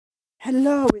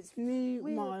Hello, it's me,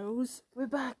 Miles. We're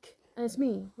back. And it's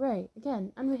me, Ray,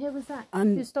 again. And we're here with Zach,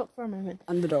 And- who stopped for a moment.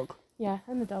 And the dog. Yeah,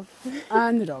 and the dog.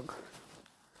 And the dog.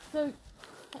 So,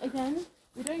 again,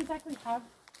 we don't exactly have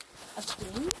a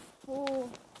theme for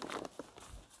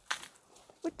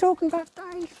We're talking about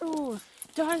dinosaurs.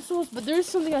 dinosaurs, but there is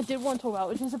something I did want to talk about,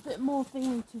 which is a bit more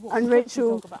thingy to what And we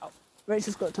Rachel- talk about.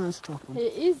 Rachel's got time to talk on.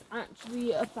 It is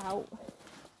actually about,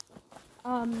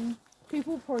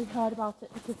 people probably heard about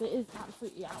it because it is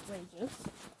absolutely outrageous.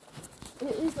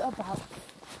 It is about,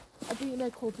 I think they're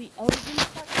called the elephant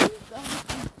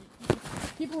statues.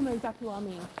 People know exactly what I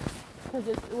mean because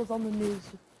it was on the news.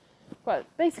 But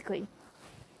basically,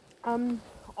 a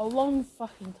long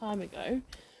fucking time ago,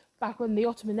 back when the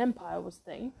Ottoman Empire was a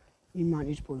thing. You might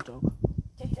need to pull the dog.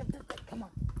 Come on.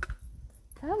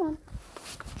 Come on.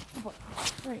 Good boy.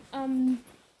 Right.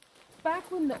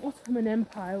 Back when the Ottoman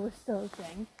Empire was still a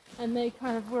thing, and they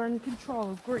kind of were in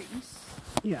control of Greece.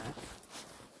 Yeah.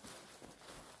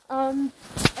 A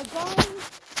guy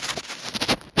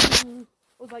who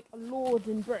was like a lord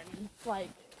in Britain, like,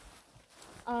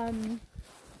 and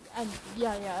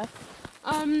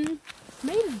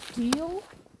made a deal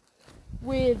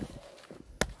with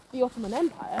the Ottoman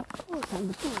Empire. Oh, it's on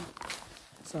the phone.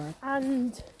 Sorry.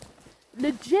 And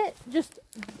legit just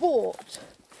bought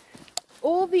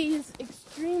all these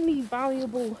extremely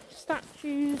valuable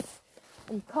statues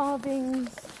and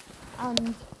carvings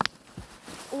and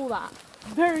all that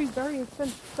very, very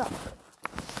expensive stuff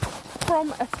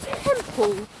from a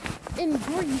temple in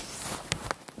Greece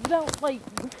without, like,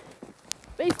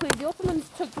 basically the Ottomans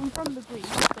took them from the Greeks,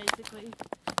 basically.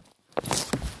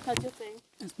 That's your thing.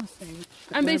 That's my thing.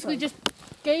 And basically just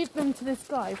gave them to this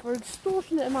guy for an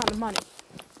extortionate amount of money.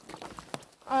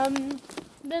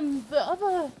 Then the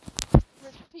other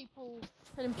rich people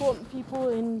and important people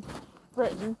in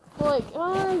Britain were like,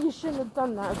 oh, you shouldn't have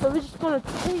done that, so we're just going to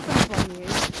take them from you,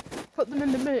 put them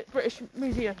in the British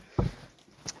Museum.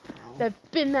 They've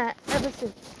been there ever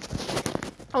since.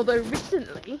 Although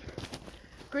recently,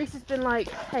 Greece has been like,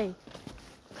 hey,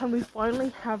 can we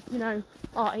finally have,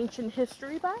 our ancient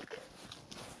history back?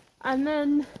 And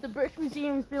then the British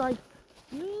Museum's be like,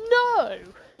 no,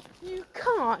 you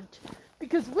can't,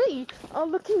 because we are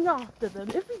looking after them.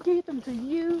 If we gave them to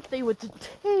you, they would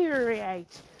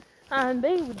deteriorate, and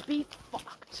they would be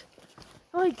fucked.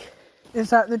 Like, is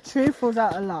that the truth or is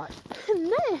that a lie?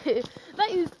 no, that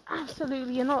is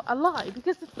absolutely not a lie,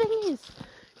 because the thing is,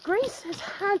 Greece has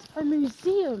had a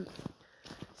museum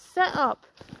set up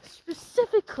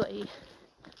specifically,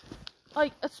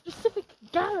 like a specific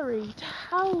gallery to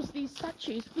house these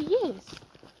statues for years.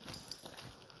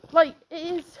 Like,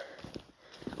 it is,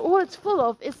 all it's full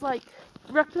of is like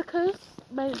replicas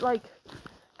made, like,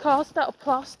 cast out of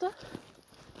plaster,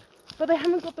 but they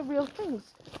haven't got the real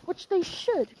things, which they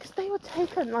should, because they were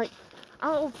taken, like,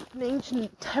 out of an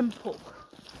ancient temple,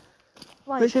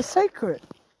 like, Which is sacred.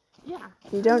 yeah.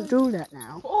 You don't do that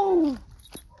now. Oh!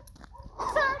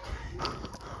 Zach!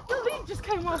 The lead just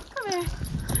came off. Come here.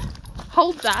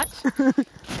 Hold that.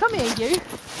 Come here, you.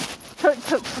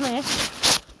 Come here.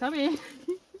 Come here.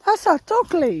 That's our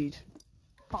dog lead.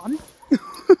 Fun.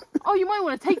 Oh, you might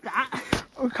want to take that.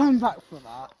 We'll come back for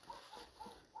that.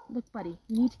 Look, buddy,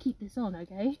 you need to keep this on,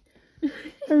 okay?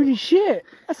 Holy shit.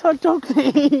 That's our dog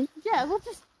lead. Yeah, we'll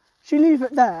just... Should we leave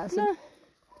it there? So No.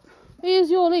 Here's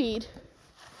your lead.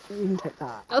 you can take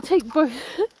that. I'll take both.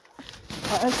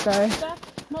 Right, let's go. Back.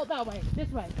 Not that way. This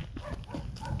way.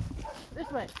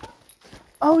 This way.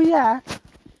 Oh, yeah.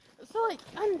 So, like,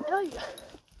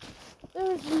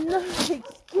 there is no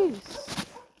excuse.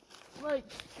 Like,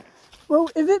 Well,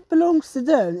 if it belongs to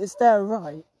them, it's their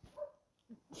right.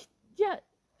 yeah,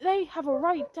 they have a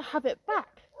right to have it back.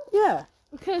 Yeah.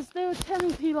 Because they were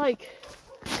technically, like,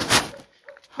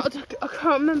 I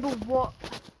can't remember what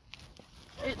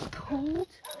it's called,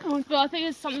 but I think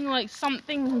it's something like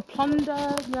something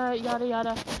plunder, yada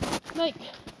yada. Like,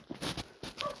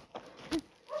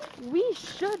 we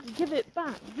should give it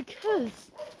back because,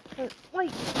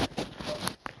 like,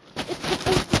 it's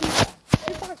supposed to be there.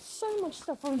 In fact, so much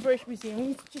stuff from the British Museum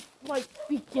needs to just, like,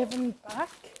 be given back.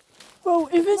 Well,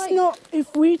 if it's Like- not, if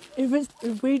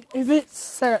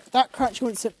it's that country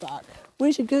wants it back,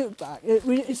 we should give it back.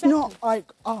 It's not like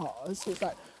ours. It's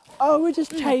like, oh, we're just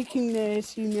taking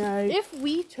this, If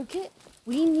we took it,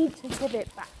 we need to give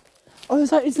it back. Oh,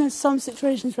 it's like, isn't there some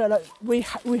situations where like we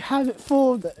have it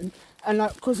for them, and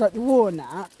like because like the war and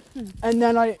that, and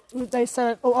then like they say,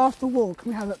 like, oh, after the war can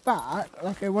we have it back?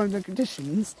 Like one of the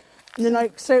conditions, and then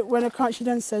like so when a country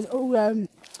then says, oh, like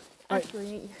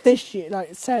Actually, this year,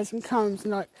 like it says and comes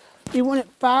and like you want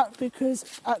it back because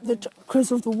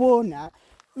because of the war now,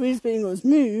 the reason being it was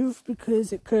moved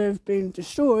because it could have been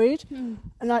destroyed, and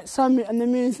the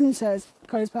museum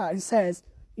goes back and says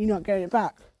you're not getting it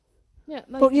back. Yeah,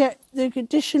 like, but yet the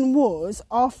condition was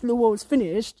after the war was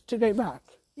finished to go back.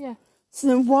 Yeah. So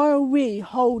then why are we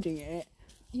holding it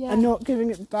and not giving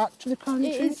it back to the country?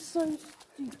 It is so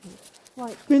stupid.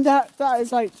 Like, I mean that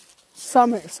is like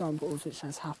some examples which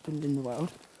has happened in the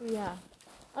world. Yeah.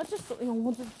 I just something I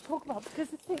wanted to talk about because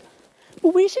the thing.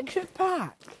 Well, we should give it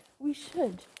back. We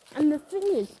should. And the thing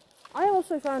is, I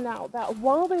also found out that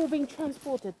while they were being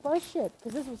transported by ship,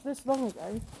 because this was this long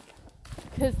ago,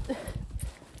 because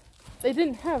they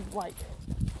didn't have like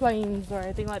planes or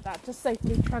anything like that to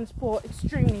safely transport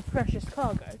extremely precious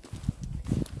cargo.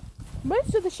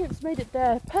 Most of the ships made it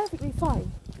there perfectly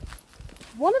fine.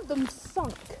 One of them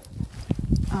sunk.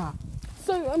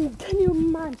 So can you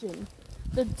imagine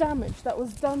the damage that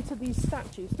was done to these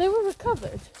statues? They were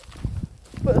recovered,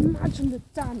 but imagine the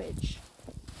damage.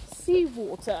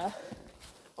 Seawater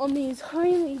on these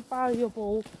highly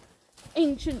valuable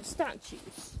ancient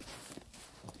statues.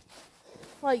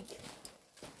 Like,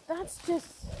 that's just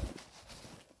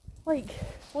like,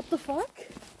 what the fuck?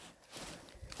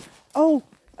 Oh,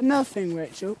 another thing,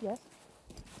 Rachel. Yes.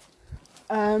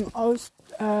 I was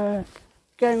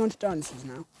going on to dinosaurs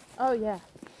now. Oh yeah,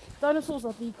 dinosaurs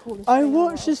are the coolest. I thing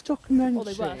watched in this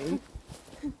documentary the world. Oh,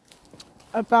 they were.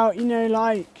 about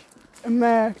like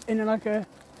America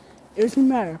it was in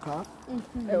America.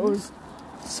 Mm-hmm. It was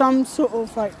some sort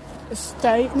of like a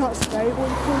state, not a state. What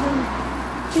do you call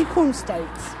them? Do you call them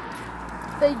states?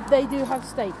 They do have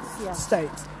states, yeah.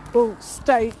 States. Well,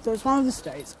 there was one of the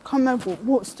states. I can't remember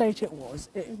what state it was.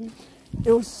 It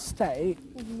was a state,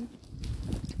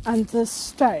 and the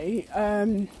state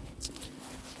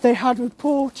they had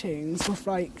reportings of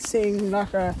like seeing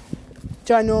like a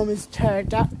ginormous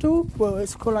pterodactyl. Well,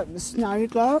 it's called like the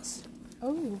snowglass.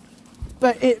 Oh.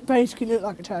 But it basically looked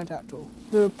like a pterodactyl.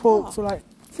 The reports were like,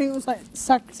 I think it was like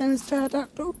same as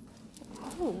pterodactyl.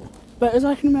 Oh. But it was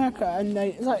like in America, and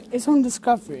it's on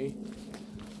Discovery.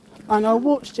 And I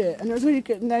watched it, and it was really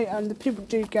good. And the people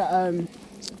do get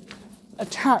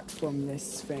attacked from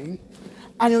this thing,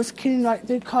 and it was killing like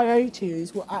the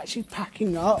coyotes were actually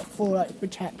packing up for like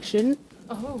protection.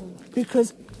 Oh.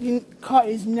 Because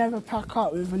coyotes never pack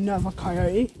up with another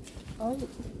coyote. Oh.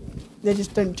 They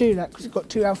just don't do that because it's got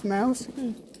 2 alpha males.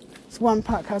 So one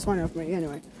pack has 1 alpha male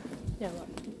anyway. Yeah, right.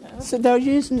 Yeah. So they were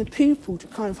using the people to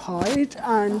kind of hide,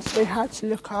 and they had to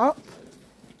look up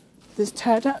this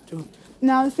pterodactyl.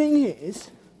 Now the thing is,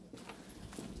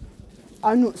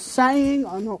 I'm not,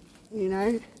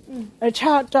 a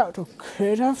pterodactyl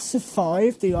could have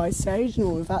survived the Ice Age and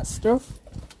all of that stuff.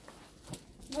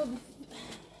 Well,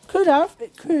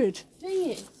 It could. thing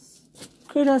is,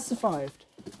 Could have survived.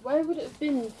 where would it have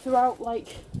been throughout,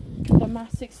 like, the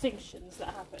mass extinctions that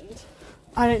happened?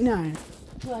 I don't know.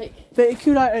 Like, But it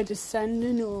could like a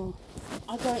descendant or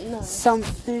I don't know.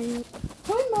 something.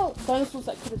 Talking about dinosaurs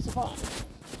that could have survived,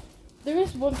 there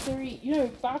is one theory,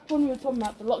 back when we were talking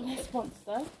about the Loch Ness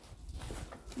Monster,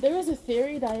 there is a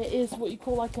theory that it is what you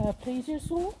call like a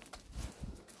plesiosaur,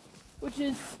 which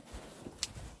is,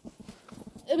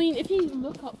 I mean, if you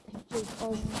look up pictures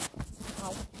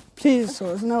of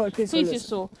Plesiosaurs, no, what plesiosaur is.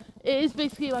 plesiosaur, it is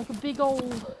basically like a big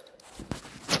old,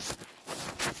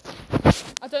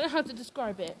 I don't know how to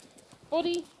describe it,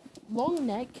 body, long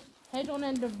neck, head on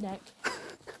end of neck,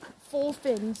 4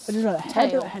 fins, I just like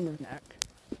head tail. of neck.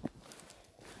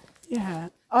 Yeah.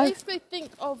 Basically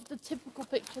think of the typical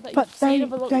picture that But you've seen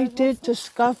of a Loch they Ness did Monster.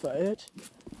 discover it.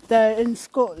 There in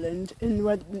Scotland, in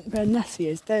where Nessie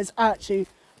is, there's actually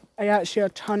a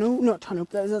tunnel, not tunnel,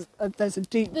 but there's a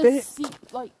deep bit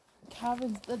Like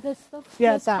caverns, there's stuff.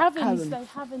 Yeah, there's that caverns cavern. they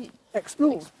haven't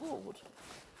explored. explored.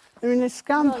 I mean, they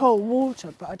scanned Like- whole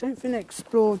water, but I don't think they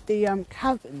explored the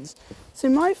caverns. So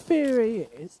my theory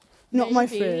is, not my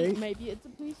theory, Maybe it's a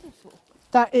plesiosaur.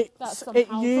 that That it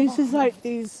somehow uses survived. like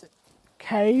these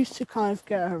caves to kind of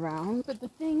get around. But the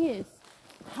thing is,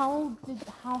 how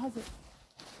has it?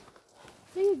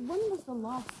 When was the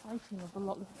last sighting of the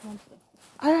Loch Ness Monster?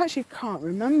 I actually can't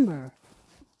remember.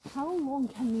 How long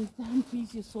can these damn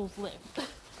plesiosaurs live?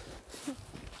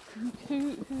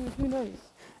 who knows?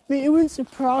 I mean, it wouldn't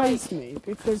surprise me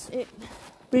because It.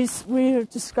 we have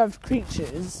discovered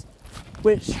creatures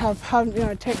which haven't been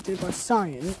detected by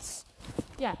science.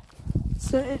 Yeah.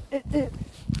 So it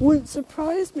wouldn't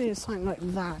surprise me if something like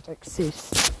that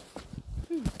exists.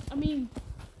 I mean,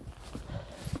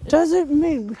 Doesn't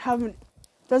mean we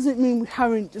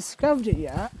haven't discovered it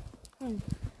yet.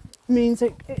 Means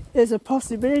there's a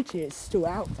possibility it's still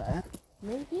out there,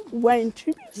 maybe. waiting to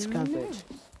be discovered.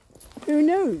 Who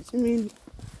knows? I mean,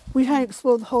 we haven't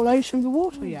explored the whole ocean of the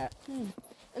water yet.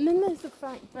 And then there's the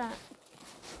fact that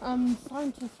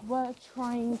scientists were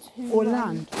trying to... Or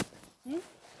land.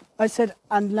 I said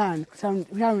and land, because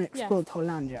we haven't explored the whole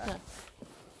land yet.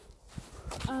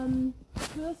 No.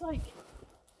 So there's like...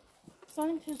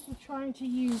 Scientists were trying to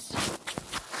use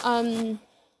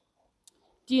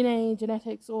DNA,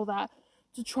 genetics, all that,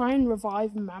 to try and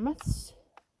revive mammoths.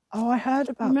 Oh, I heard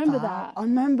about that. Remember that? I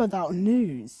remember that on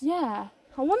news. Yeah.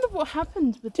 I wonder what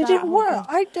happened with that. Did it work?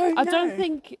 I don't know. I don't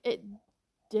think it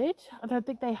did. I don't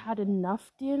think they had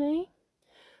enough DNA.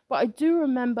 But I do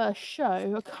remember a show,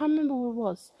 I can't remember what it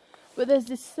was, but there's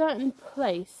this certain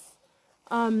place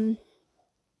that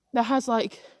has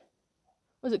like,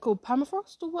 what's it called,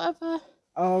 permafrost or whatever?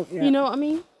 Oh, yeah. You know what I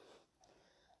mean?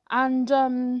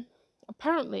 And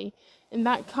apparently in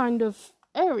that kind of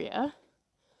area,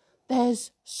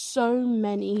 there's so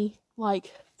many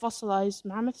like fossilized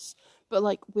mammoths, but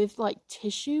like with like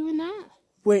tissue in that.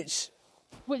 Which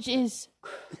is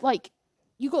like,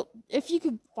 if you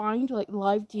could find like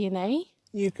live DNA,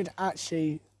 you could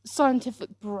actually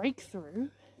scientific breakthrough.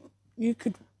 You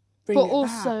could bring it back. But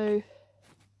also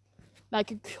that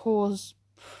could cause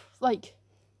like,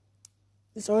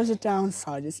 there's always a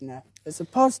downside, isn't there? There's a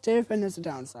positive and there's a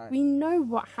downside. We know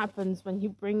what happens when you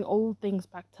bring old things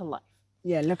back to life.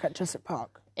 Yeah, look at Jurassic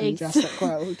Park and Jurassic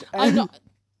World. I'm not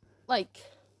like,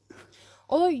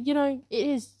 although you know it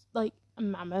is like a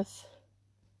mammoth,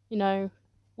 you know,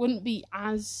 wouldn't be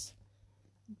as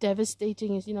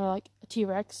devastating as, you know, like a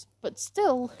T-Rex, but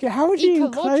still. Yeah, how would you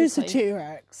enclose a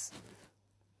T-Rex?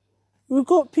 We've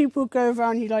got people go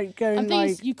around, and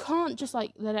like... You can't just,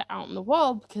 like, let it out in the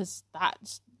wild, because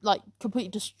that's, like, completely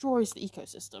destroys the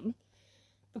ecosystem.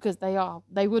 Because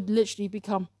they would literally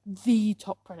become the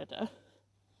top predator.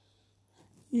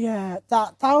 Yeah,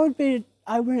 that would be...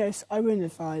 I wouldn't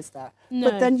advise that. No,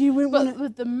 but then you wouldn't want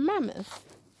with the mammoth,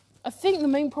 I think the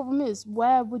main problem is,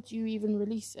 where would you even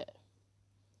release it?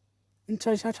 In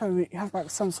Toto, you have, like,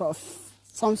 some sort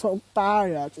of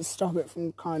barrier to stop it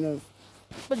from kind of...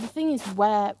 But the thing is,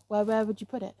 where would you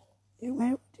put it?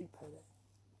 Where would you put it?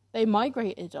 They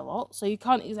migrated a lot, so you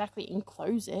can't exactly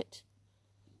enclose it.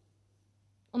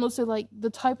 And also, like, the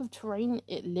type of terrain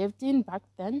it lived in back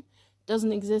then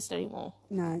doesn't exist anymore.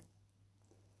 No.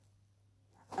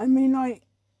 I mean, I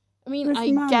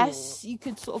guess you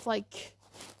could sort of, like,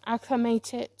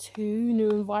 acclimate it to new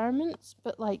environments,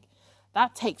 but, like,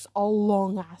 that takes a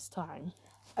long-ass time.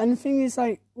 And the thing is,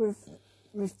 like,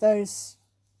 with those...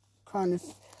 kind of,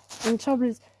 and the trouble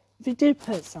is, if you did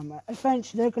put it somewhere,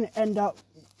 eventually they're going to end up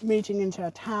meeting into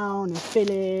a town, a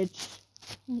village.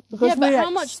 Yeah, but how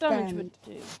much damage would it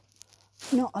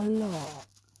do? Not a lot.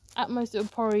 At most, it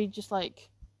would probably just like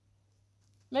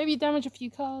maybe damage a few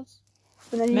cars.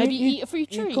 But then maybe eat a few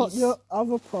trees. You've got your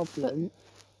other problem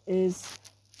is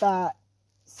that,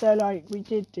 so like we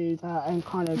did do that and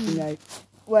kind of you know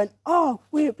went, oh,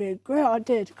 would be a great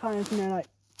idea to kind of you know like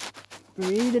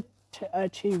breed a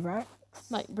T-Rex.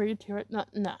 Like breed T-Rex? No.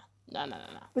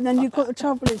 But then you've got the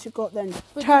trouble is you've got then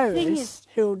terrorists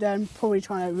who'll then probably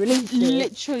try to release it.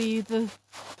 Literally the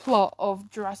plot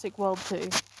of Jurassic World 2.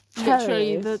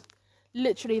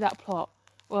 Literally that plot.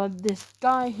 Well, this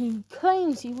guy who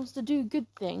claims he wants to do good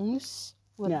things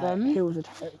with them. He was a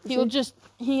terrorist.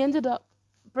 He ended up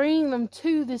bringing them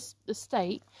to this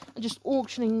estate and just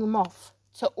auctioning them off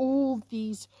to all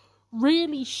these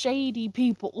really shady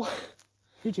people.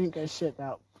 Who didn't go shit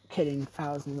about killing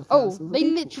thousands of people. They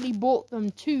literally bought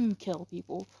them to kill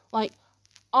people. Like,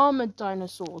 armoured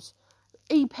dinosaurs,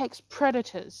 apex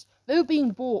predators. They were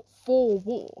being bought for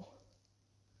war.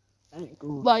 Ain't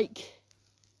good. Like,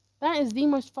 that is the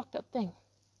most fucked up thing.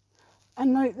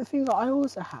 And, like, the thing that I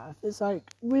also have is,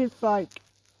 like, with, like,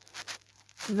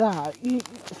 that,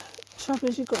 trouble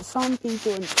is you've got some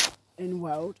people in the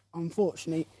world,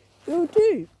 unfortunately, who'll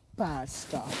do bad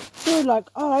stuff. So like,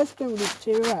 oh, let's go with this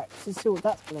T-Rex and see what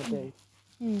that's gonna do.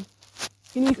 You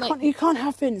know, you can't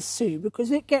have it in a zoo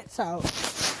because it gets out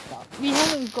stuff. We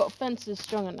haven't got fences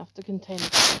strong enough to contain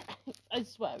it. I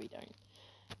swear we don't.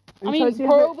 And I mean,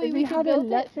 probably we could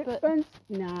build it, but fence?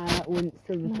 Nah, that wouldn't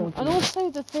serve the problem. And also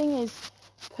the thing is,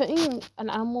 putting an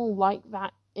animal like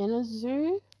that in a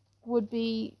zoo would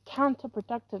be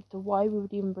counterproductive to why we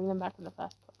would even bring them back in the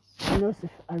first place. And also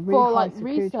a really for high like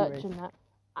security research risk. and that.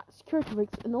 Security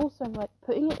risks, and also like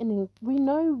putting it in we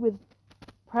know with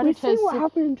predators. We see what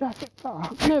happened in Jurassic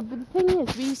Park. No, but the thing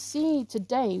is, we see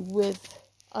today with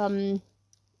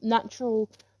natural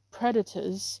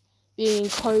predators being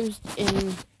enclosed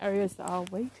in areas that are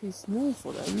way too small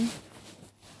for them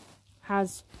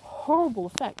has horrible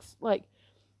effects. Like,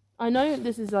 I know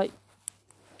this is like,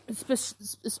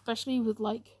 especially with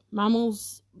like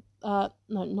mammals, no,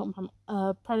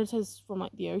 not predators from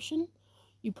like the ocean,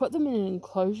 you put them in an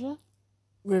enclosure.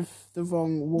 With the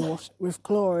wrong water, with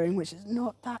chlorine, which is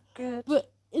not that good.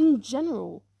 But in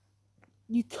general,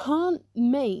 you can't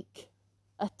make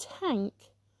a tank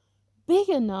big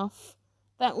enough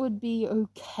that would be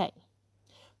okay.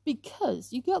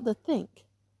 Because you got to think,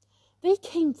 they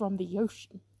came from the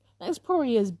ocean. That's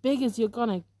probably as big as you're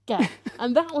gonna get.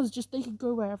 And that was just, they could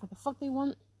go wherever the fuck they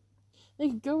want. They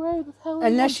could go wherever the hell they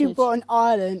Unless you wanted. bought an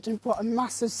island and put a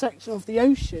massive section of the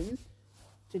ocean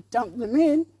to dunk them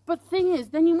in. But the thing is,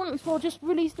 then you might as well just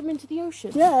release them into the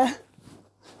ocean. Yeah.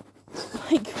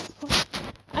 Like,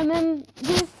 and then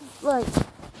with, like,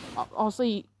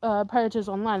 obviously, predators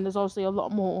on land, there's obviously a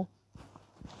lot more,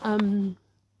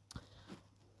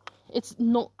 it's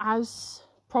not as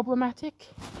problematic,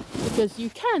 because you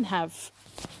can have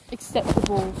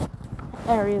acceptable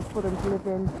areas for them to live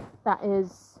in that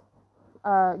is,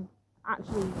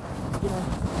 actually, you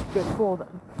know, good for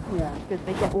them. Yeah. Because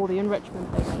they get all the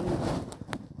enrichment they need.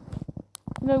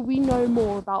 You know, we know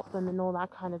more about them and all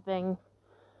that kind of thing.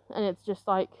 And it's just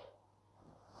like,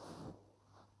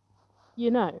 you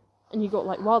know, and you got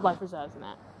like wildlife reserves and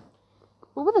that.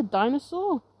 But with a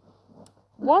dinosaur,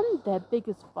 one, they're big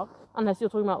as fuck. Unless you're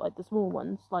talking about like the small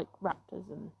ones, like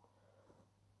raptors and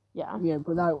yeah. Yeah,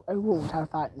 but I won't have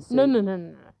that in No.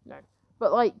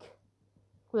 But like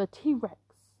with a T-Rex,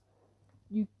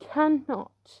 you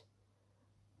cannot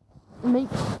make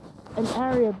an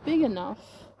area big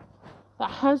enough that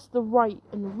has the right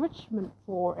enrichment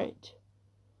for it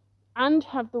and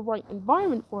have the right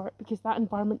environment for it, because that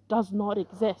environment does not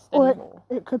exist anymore.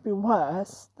 Or it could be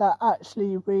worse, that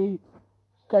actually we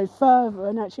go further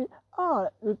and actually,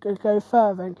 we could go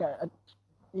further and get a,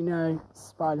 you know,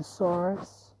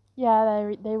 Spinosaurus.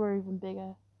 Yeah, they were even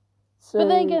bigger. So But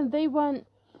then again, they weren't.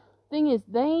 Thing is,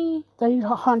 they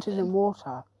hunted in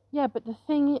water. Yeah, but the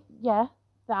thing,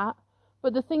 that.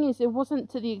 But the thing is, it wasn't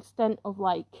to the extent of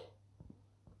like,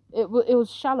 it was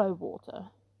shallow water.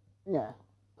 Yeah.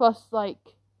 Plus, like,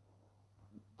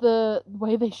 the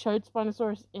way they showed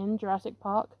Spinosaurus in Jurassic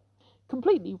Park,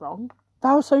 completely wrong.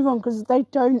 That was so wrong, because they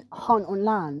don't hunt on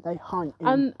land, they hunt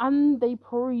in... And they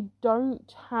probably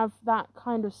don't have that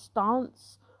kind of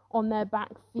stance on their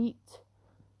back feet.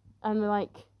 And they're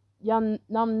like,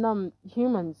 num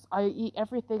humans, I eat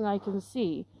everything I can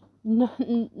see.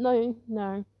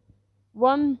 No.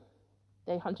 One,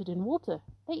 they hunted in water.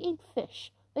 They ate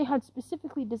fish. They had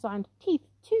specifically designed teeth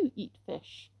to eat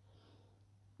fish.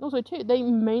 Also, too, they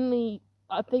mainly,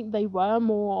 I think they were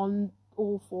more on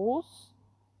all fours.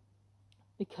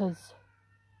 Because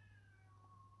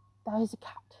that is a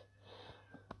cat.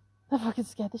 That fucking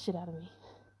scared the shit out of me.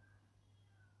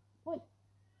 What?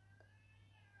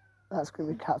 That's going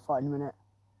to be a cat fight in a minute.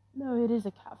 No, it is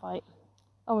a cat fight.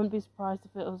 I wouldn't be surprised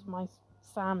if it was my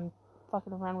Sam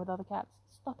fucking around with other cats.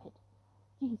 Stop it.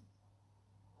 Jeez.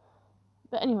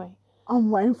 But anyway. I'm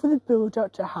waiting for the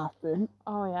build-up to happen.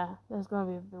 Oh yeah, there's going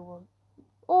to be a big one.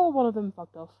 Or one of them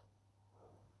fucked off.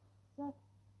 No.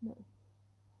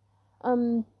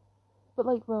 But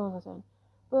like, what was I saying?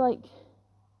 But like,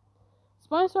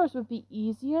 Spinosaurus would be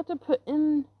easier to put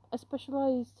in a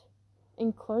specialized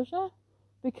enclosure,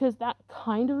 because that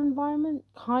kind of environment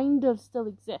kind of still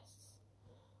exists.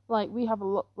 Like, we have a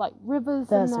lot, like, rivers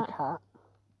There's and a that. cat.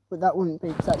 But that wouldn't be,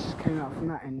 because that just came out from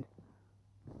that end.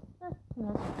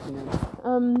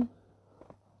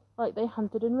 Like, they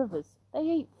hunted in rivers. They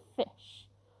ate fish.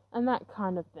 And that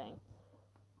kind of thing.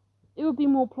 It would be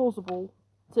more plausible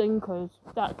to enclose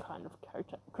that kind of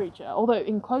creature. Although,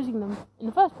 enclosing them in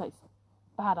the first place,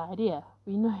 bad idea.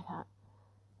 We know that.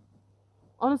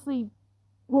 Honestly...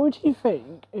 What would you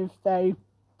think if they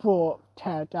brought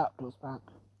pterodactyls back?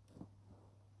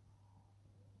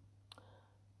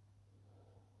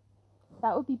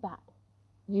 That would be bad.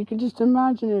 You can just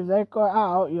imagine if they got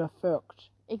out, you're fucked.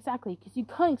 Exactly, because you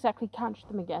can't exactly catch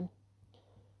them again.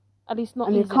 At least not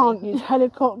easily. And you can't use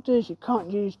helicopters, you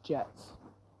can't use jets.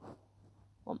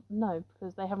 Well, no,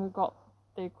 because they haven't got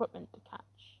the equipment to catch.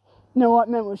 No, what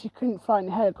I meant was you couldn't fly in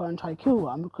a helicopter and try to kill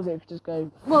one, because it could just go...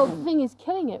 Well, the thing is,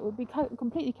 killing it would be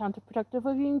completely counterproductive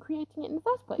of even creating it in the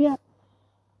first place. Yeah.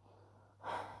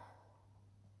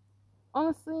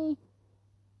 Honestly,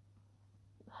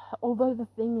 although the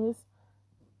thing is,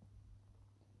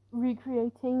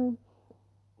 recreating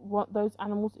what those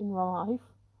animals in real life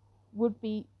would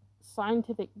be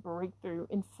scientific breakthrough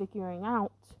in figuring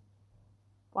out,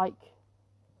 like,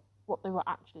 what they were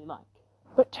actually like.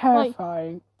 But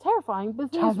terrifying. Like, terrifying,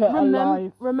 but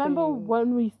remember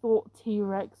when we thought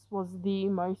T-Rex was the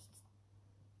most,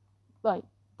 like,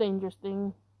 dangerous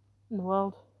thing in the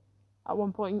world at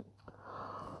one point?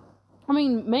 I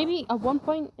mean, maybe at one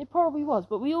point it probably was,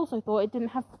 but we also thought it didn't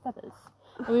have feathers.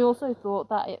 And we also thought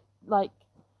that it, like,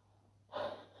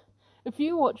 if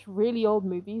you watch really old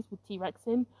movies with T-Rex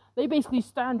in, they basically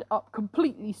stand up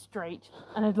completely straight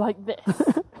and it's like this.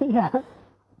 Yeah.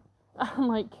 I'm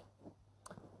like,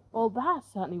 well, that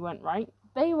certainly went right.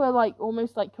 They were like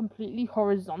almost like completely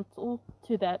horizontal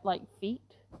to their like feet,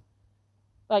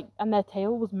 like, and their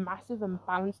tail was massive and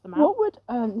balanced them out.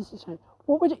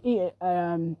 What would eat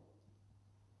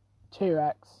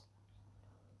T-Rex?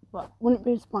 What? Wouldn't it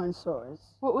be a Spinosaurus?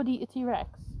 What would eat a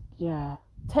T-Rex? Yeah.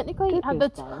 Technically, Could at be a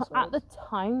the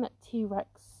time that T-Rex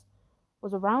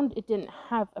was around, it didn't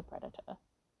have a predator.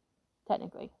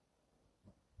 Technically,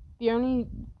 the only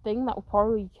thing that would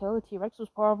probably kill a T-Rex was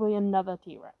probably another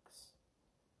T-Rex.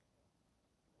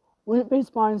 Wouldn't it be a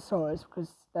Spinosaurus because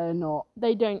they're not...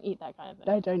 They don't eat that kind of thing.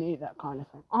 They don't eat that kind of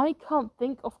thing. I can't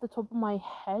think off the top of my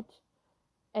head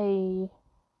a...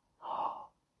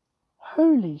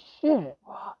 Holy shit.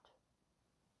 What?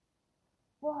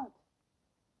 What?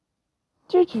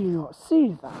 Did you not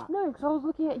see that? No, because I was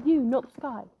looking at you, not the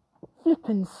sky.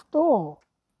 Flipping store.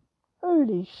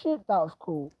 Holy shit, that was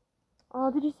cool.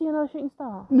 Oh, did you see another shooting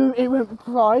star? No, it went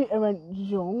bright, it went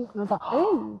zonk, and I was like,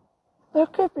 Oh. There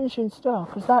could be a shooting star,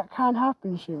 because that can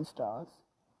happen, shooting stars.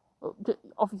 Well,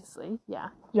 obviously, yeah.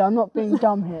 Yeah, I'm not being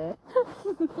dumb here.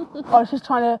 I was just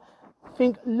trying to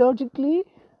think logically.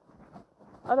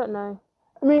 I don't know.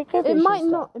 I mean, it could be It a might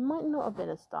shooting not. star. It might not have been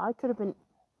a star. It could have been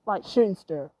like Shooting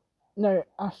star. No,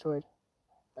 asteroid.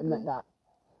 I meant that.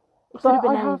 it could have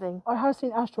been anything. I have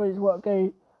seen asteroids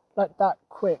go like that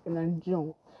quick and then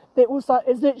zonk. It was like,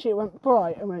 it's literally, it went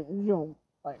bright and went zonk.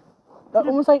 Like, that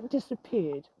almost like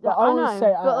disappeared. But Yeah, I would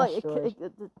say but like asteroid.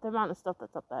 the amount of stuff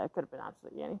that's up there, it could have been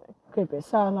absolutely anything. Could be a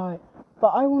satellite. But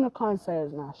I want to kind of say it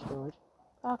was an asteroid.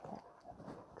 Okay.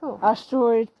 Cool.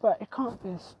 Asteroid, but it can't be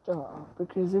a star,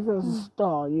 because if it was a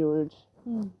star, you would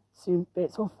see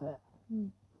bits off it.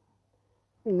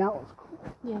 I mean, that was cool.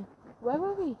 Yeah. Where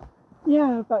were we?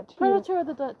 Yeah, but Predator of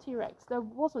the T-Rex. There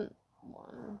wasn't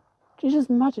one. can you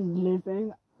just imagine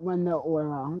living when they're all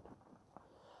around?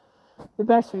 The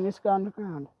best thing is to go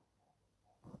underground.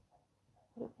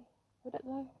 Would it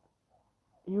though?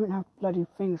 You wouldn't have bloody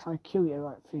things trying to kill you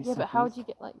like 3 seconds. Yeah, but how would you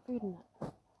get like food in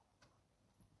that?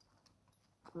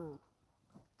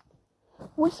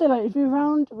 Would say like if you're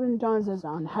around when dinosaurs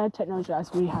are and had technology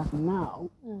as we have now,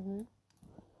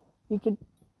 you could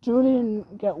drill in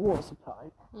and get water supply.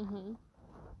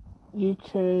 You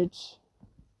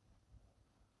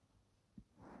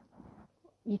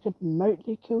could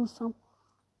remotely kill some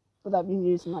without being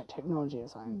using like technology or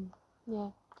something. Yeah,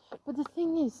 but the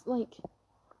thing is, like,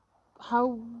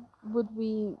 how would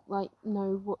we like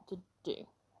know what to do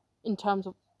in terms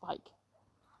of like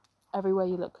everywhere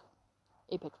you look,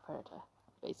 apex predator,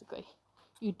 basically.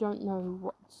 You don't know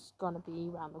what's gonna be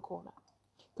around the corner.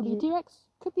 Could be a T-Rex,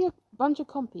 could be a bunch of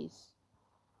compies.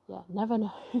 Yeah, never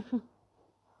know.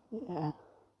 Yeah.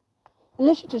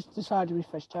 Unless you just decide to be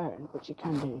vegetarian, which you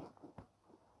can do.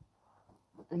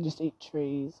 And just eat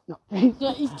trees. Not trees.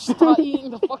 Yeah, you start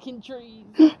eating the fucking trees.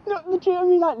 Not the tree, I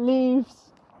mean like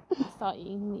leaves. Start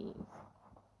eating leaves.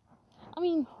 I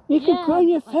mean, You could grow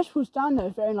your like, vegetables down there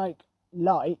if they're in like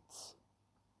lights.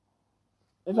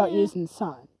 Without using the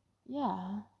sun.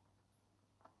 Yeah.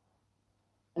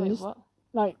 And Wait, just, what?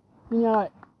 like, you know,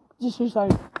 like, just use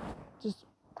like, just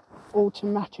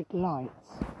automatic lights.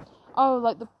 Oh,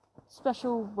 like the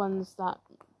special ones that...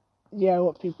 Yeah,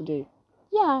 what people do.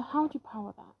 Yeah, how would you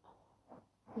power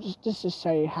that? Just to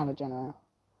say halogen.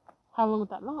 How long would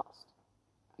that last?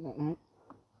 I don't know.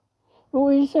 But what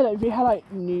you said, like, if you had like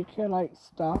nuclear like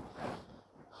stuff,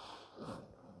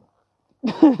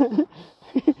 the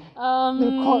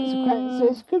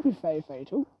consequences could be very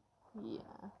fatal.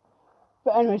 Yeah.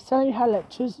 But anyway, say you had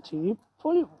electricity,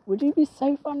 would you be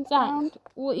safe underground? Zach,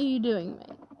 what are you doing,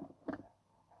 mate?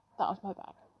 That was my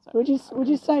bag. Sorry. Would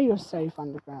you say you're safe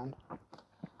underground?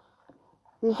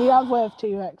 If you have way of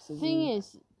T-Rexes. Thing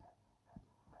is,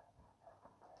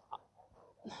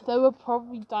 there were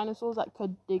probably dinosaurs that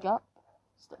could dig up.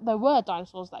 There were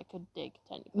dinosaurs that could dig,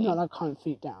 technically. Not like 100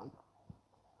 feet down.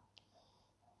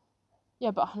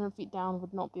 Yeah, but 100 feet down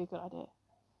would not be a good idea.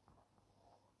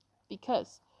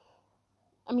 Because,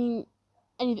 I mean,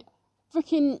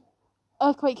 freaking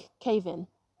earthquake cave in.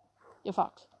 You're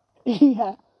fucked.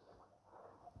 Yeah.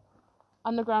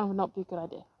 Underground would not be a good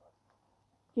idea.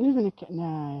 You live in a...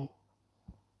 No.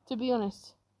 To be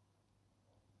honest,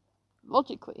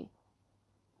 logically,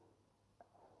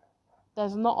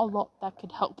 there's not a lot that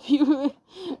could help you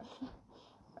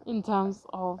in terms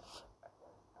of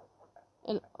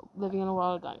living in a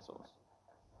world of dinosaurs.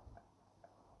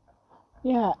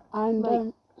 Yeah, and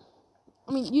Like,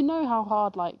 I mean, you know how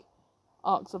hard like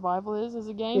Ark Survival is as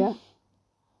a game. yeah,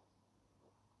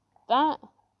 That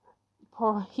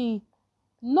probably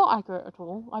not accurate at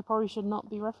all. I probably should not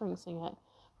be referencing it,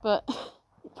 but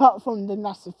apart from the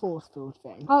massive force field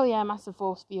thing. oh yeah, massive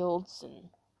force fields and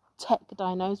tech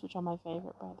dinos, which are my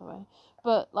favorite, by the way.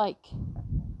 But like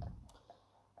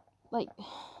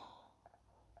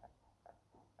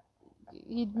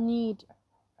you'd need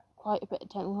quite a bit of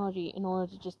technology in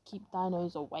order to just keep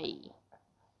dinos away.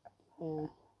 Yeah.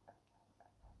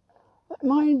 But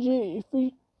mind you,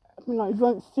 we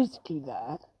weren't physically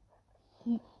there,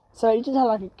 so you just had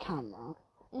like a camera.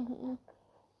 Mm-hmm.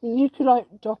 I mean, you could like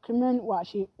document what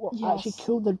actually Yes.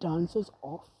 killed the dinosaurs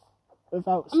off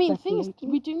without. I mean, the thing is,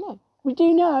 speculating. we do know. We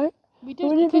do know. We do.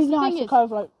 Wouldn't it be Because the nice thing to is, kind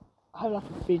of like have like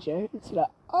a video and see like,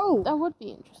 oh, that would be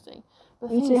interesting. The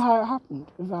and thing see is, how it happened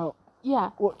without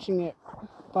yeah, watching it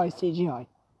by CGI.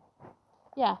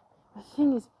 yeah. The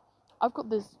thing is, I've got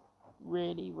this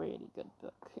really, really good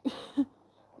book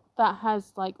that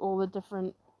has like all the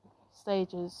different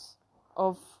stages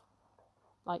of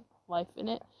like life in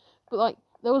it, but like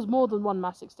there was more than one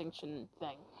mass extinction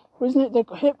thing. Wasn't it? They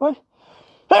got hit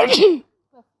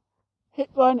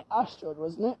by an asteroid,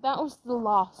 wasn't it? That was the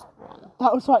last one.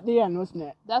 That was like the end, wasn't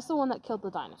it? That's the one that killed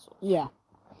the dinosaurs. Yeah.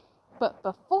 But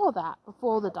before that,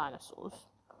 before the dinosaurs,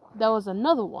 there was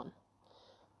another one.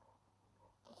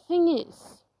 The thing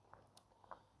is,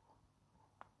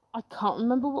 I can't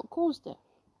remember what caused it.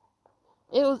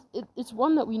 It's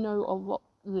one that we know a lot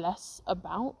less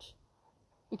about,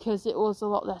 because it was a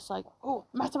lot less like, oh,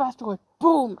 massive asteroid,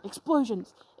 boom,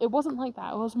 explosions. It wasn't like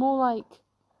that. It was more like,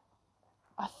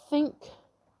 I think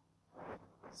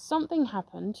something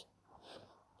happened,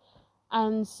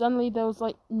 and suddenly there was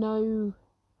like no,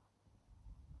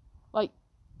 like,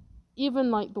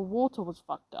 even like the water was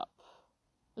fucked up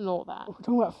and all that. We're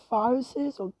talking about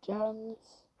viruses or germs.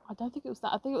 I don't think it was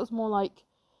that. I think it was more like,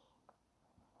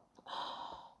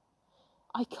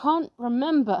 I can't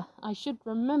remember. I should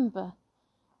remember,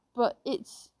 but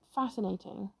it's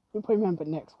fascinating. You'll probably remember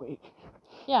next week.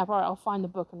 Yeah, right. I'll find the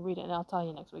book and read it, and I'll tell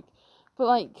you next week. But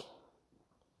like,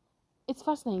 it's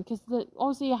fascinating because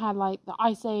obviously you had like the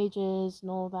ice ages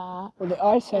and all that. Well, the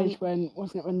ice age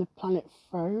wasn't it when the planet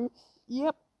froze?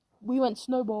 Yep, we went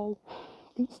snowball.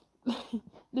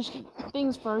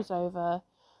 Things froze over,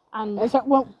 and Is that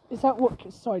what?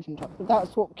 Sorry to interrupt, but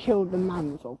that's what killed the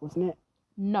mammals off, wasn't it?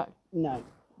 no,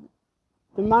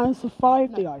 the mammals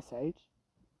survived the ice age.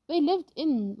 they lived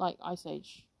in like ice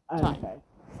age time. Okay.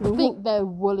 I So think they're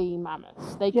woolly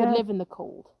mammoths. They could live in the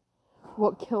cold.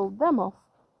 What killed them off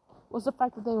was the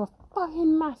fact that they were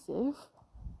fucking massive,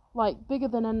 like bigger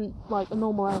than a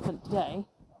normal elephant today,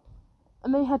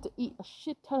 and they had to eat a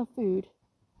shit ton of food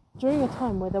during a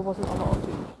time where there wasn't a lot of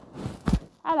food.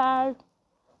 Hello.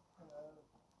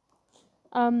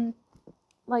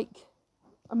 Like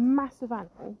a massive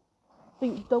animal, I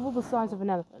think double the size of an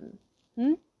elephant.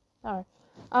 No.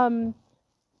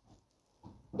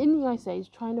 In the Ice Age,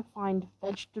 trying to find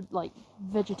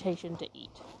vegetation to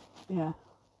eat. Yeah.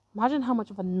 Imagine how much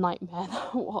of a nightmare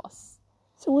that was.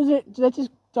 So was it? Did they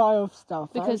just die of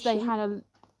stuff? Because they had a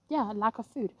lack of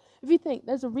food. If you think,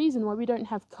 there's a reason why we don't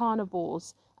have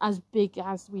carnivores as big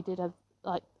as we did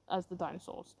as the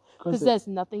dinosaurs. Because there's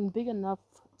nothing big enough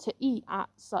to eat at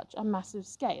such a massive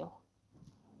scale.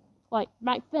 Like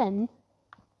back then,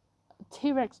 a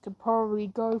T-Rex could probably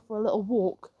go for a little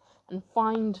walk and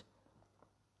find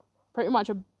pretty much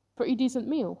a pretty decent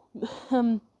meal.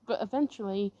 But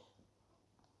eventually,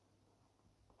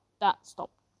 that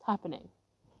stopped happening.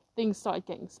 Things started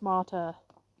getting smarter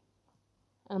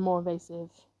and more invasive.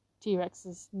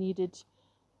 T-Rexes needed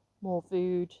more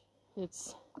food.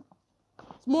 It's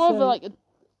more of a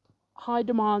high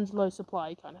demand, low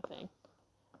supply kind of thing.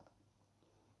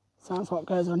 Sounds what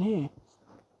goes on here.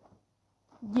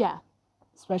 Yeah.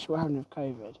 Especially what happened with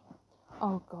COVID.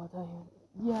 Oh god,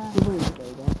 yeah. We won't go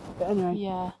there. But anyway.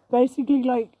 Yeah.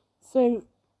 Basically, so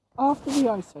after the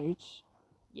Ice Age.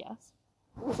 Yes.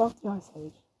 What was after the Ice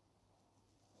Age?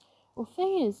 Well,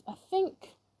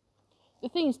 the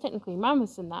thing is technically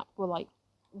mammoths and that were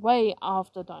way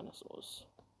after dinosaurs.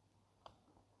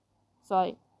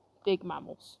 So big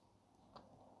mammals.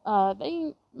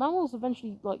 Mammals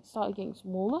eventually started getting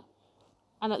smaller,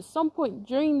 and at some point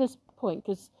during this point,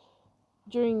 because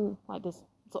during this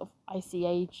sort of icy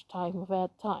age time of our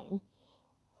time,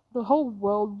 the whole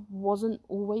world wasn't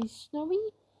always snowy.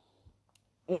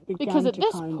 It began because at to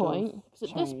this kind point, of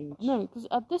because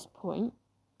at this point,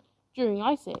 during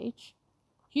Ice Age,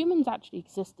 humans actually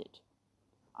existed.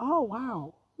 Oh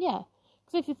wow! Yeah,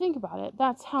 So if you think about it,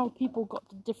 that's how people got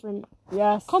to different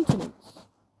Yes. continents.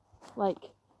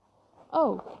 Like,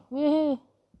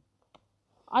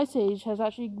 Ice Age has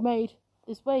actually made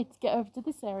this way to get over to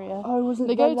this area. Oh, wasn't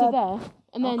they go to there,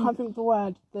 and then I can't think of the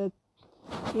word.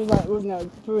 Wasn't there a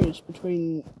bridge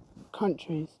between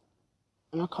countries?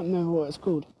 And I can't remember what it's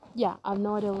called. yeah, I have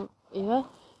no idea either.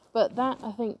 But that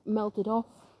I think melted off,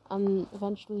 and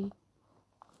eventually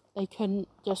they couldn't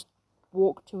just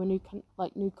walk to a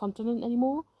new continent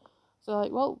anymore. So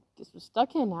like, well, guess we're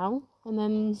stuck here now. And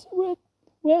then So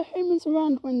were humans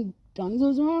around when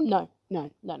dinosaurs were around?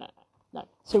 no.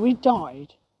 So we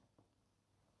died.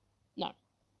 No.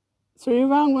 So we were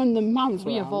around when the mammals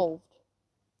were We around. evolved.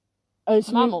 Oh,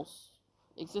 so Mammals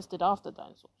existed after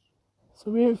dinosaurs.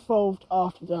 So we evolved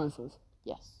after dinosaurs.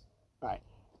 Yes. Right.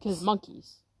 Because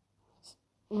monkeys.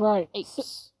 Right.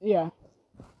 Apes. Yeah.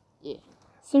 Yeah.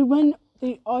 So when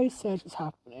the ice age was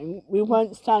happening, we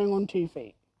weren't standing on 2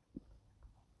 feet.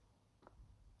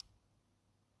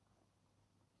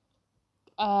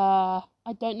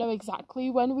 I don't know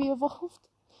exactly when we evolved.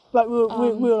 Like we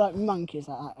were like monkeys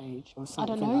at that age or I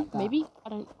something. don't know. Like that. Maybe. I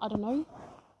don't know.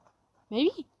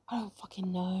 Maybe. I don't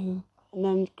fucking know. And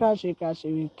then gradually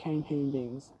we became human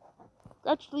beings.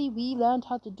 Gradually, we learned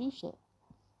how to do shit.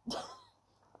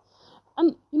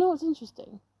 And you know what's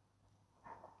interesting?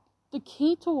 The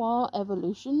key to our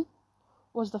evolution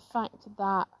was the fact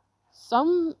that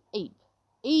some ape,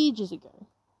 ages ago,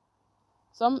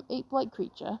 some ape-like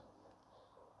creature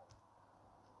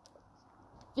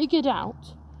figured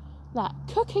out that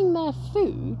cooking their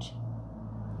food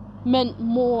meant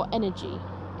more energy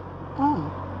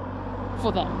Oh.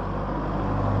 for them.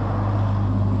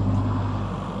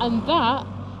 And that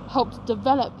helped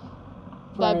develop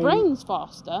their brains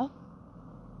faster.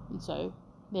 And so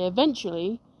they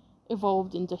eventually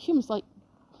evolved into humans. Like,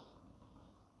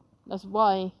 that's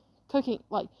why cooking,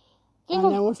 like, there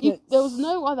was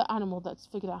no other animal that's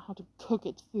figured out how to cook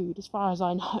its food, as far as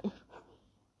I know.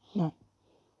 No.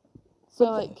 So,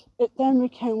 but like, it then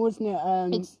became, wasn't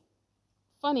it? it's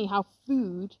funny how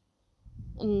food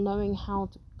and knowing how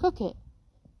to cook it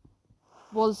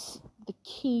was the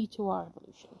key to our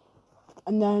evolution.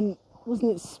 And then,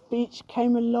 wasn't it speech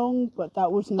came along, but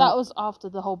that wasn't... That was after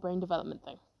the whole brain development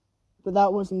thing. But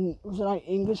that wasn't... Was it like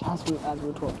English as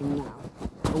we're talking now?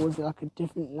 Or was it like a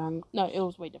different language? No, it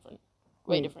was way different.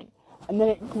 Way different. And then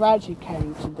it gradually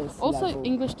came to this Also, level.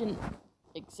 English didn't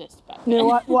exist back then.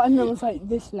 No, what I meant was like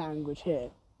this language here.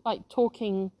 Like,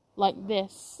 talking like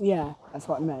this Yeah, that's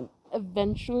what I meant.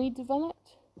 eventually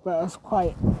developed. But it was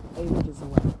quite ages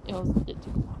away. It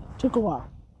took a while. Took a while.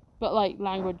 But, like,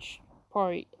 language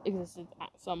probably existed at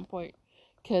some point.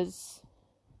 Because,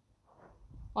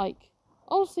 like,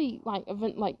 obviously, like,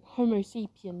 Homo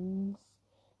sapiens,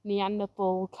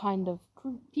 Neanderthal kind of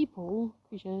creatures,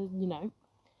 you know,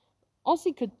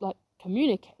 obviously could, like,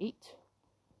 communicate.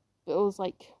 But it was,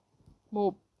 like,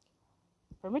 more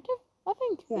primitive, I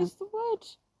think, is the word.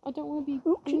 I don't want to be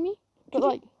gloomy. But,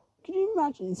 like... Can you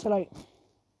imagine, so, like,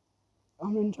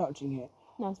 I'm interrupting here.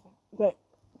 No, it's fine. But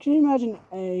can you imagine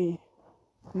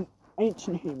an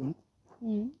ancient human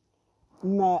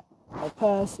met a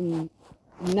person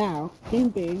now, human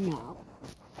being now?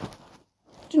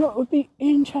 Do you know what would be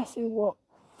interesting what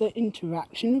the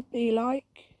interaction would be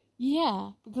like?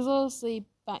 Yeah, because obviously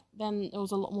back then it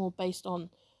was a lot more based on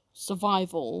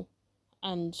survival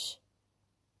and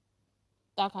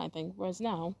that kind of thing. Whereas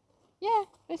now, yeah,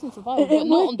 based on survival, but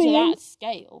not onto that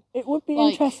scale. It would be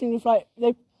interesting if, like,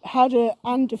 they had a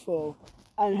Neanderthal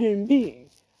and a human being.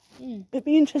 It'd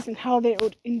be interesting how they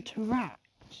would interact,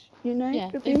 you know? Yeah,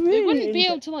 it'd they wouldn't be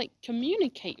able to, like,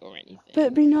 communicate or anything. But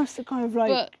it'd be nice to kind of, like,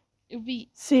 but it would be...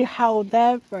 see how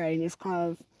their brain is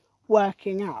kind of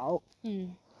working out.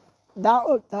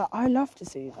 I love to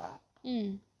see that.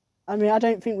 I mean, I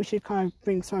don't think we should kind of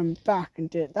bring someone back and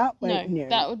do it that way. No,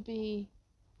 that would be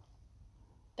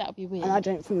weird. And I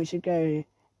don't think we should go,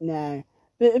 no.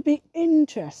 But it'd be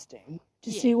interesting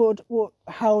to see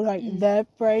how like their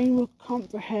brain will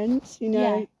comprehend, you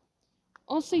know. Yeah.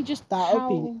 Also, just that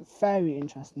would be very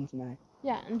interesting to know.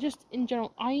 Yeah, and just in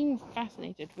general, I'm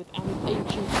fascinated with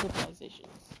ancient civilizations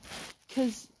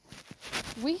because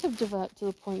we have developed to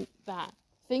the point that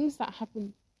things that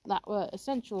happened that were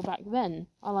essential back then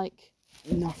are like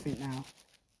nothing now.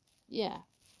 Yeah,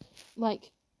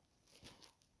 like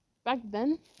back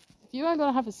then, if you were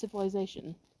gonna have a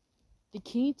civilization, the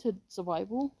key to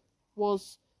survival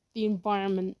was the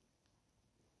environment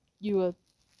you were,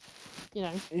 you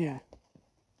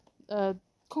know,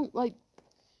 like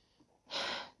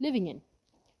living in.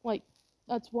 Like,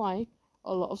 that's why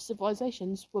a lot of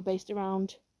civilizations were based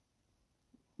around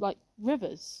like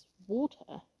rivers,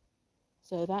 water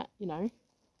so that,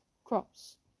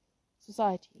 crops,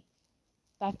 society,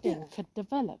 that thing could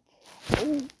develop.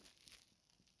 Oh,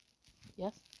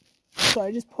 Yes? so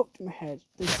I just popped in my head.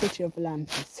 The city of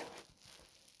Atlantis.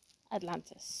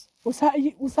 Atlantis.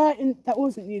 That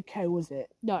wasn't UK, was it?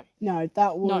 No. No,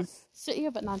 that was... No. City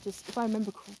of Atlantis, if I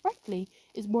remember correctly,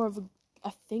 is more of a,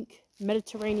 I think,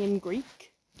 Mediterranean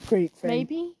Greek Greek thing.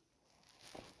 maybe?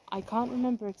 I can't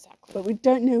remember exactly. But we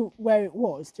don't know where it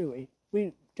was, do we?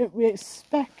 We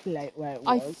speculate where it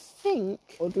was. I think...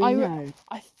 Or do we know?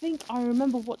 I think I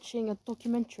remember watching a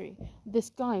documentary. This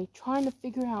guy trying to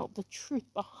figure out the truth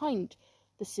behind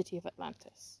the city of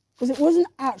Atlantis. Because it was an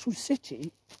actual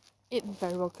city. It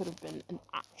very well could have been an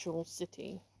actual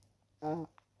city. Uh,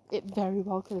 It very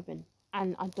well could have been.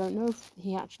 And I don't know if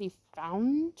he actually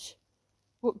found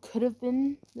what could have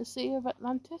been the city of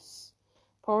Atlantis.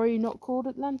 Probably not called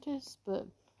Atlantis, but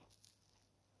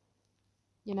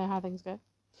you know how things go.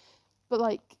 But,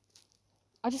 like,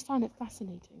 I just find it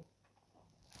fascinating.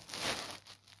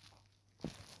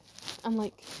 And,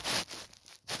 like,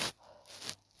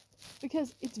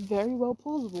 because it's very well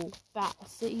plausible that a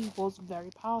city was very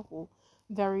powerful,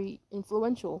 very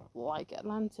influential, like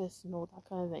Atlantis and all that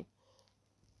kind of thing.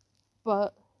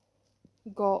 But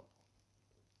got,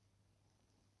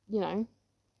 water.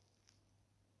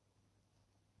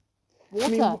 I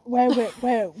mean, where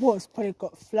it was probably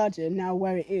got flooded, and now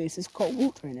where it is, it's got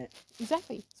water in it.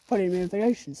 Exactly. It's probably in the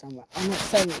ocean somewhere. I'm not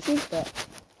saying it is, but...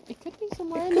 It could be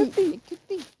somewhere It in could it. be. It could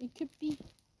be. It could be.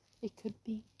 It could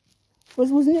be.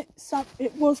 Wasn't it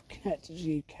it was connected to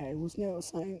the UK, wasn't it, or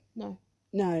something? No.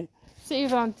 No. City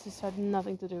of Atlantis had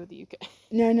nothing to do with the UK.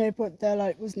 No, but they're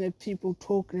like, wasn't there people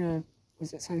talking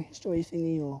was it some history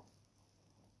thingy, or...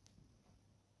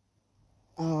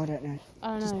 Oh, I don't know.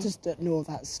 I don't know. Just ignore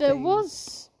that stain. There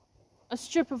was a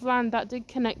strip of land that did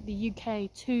connect the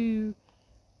UK to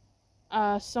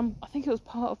I think it was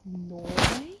part of Norway.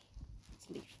 Let's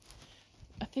leave.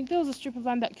 I think there was a strip of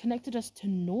land that connected us to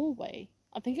Norway.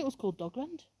 I think it was called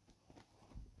Dogland.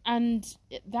 And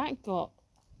that's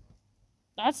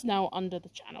now under the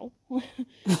channel.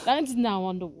 That's now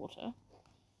underwater.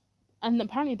 And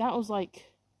apparently that was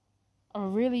like a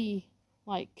really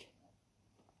like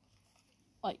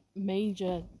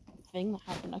major thing that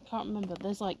happened. I can't remember.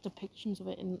 There's like depictions of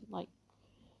it in like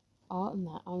art and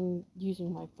that. I'm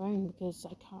using my phone because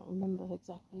I can't remember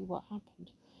exactly what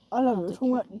happened. I love it. We're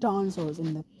talking about dinosaurs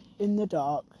in the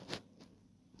dark.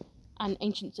 And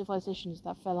ancient civilizations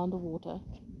that fell underwater.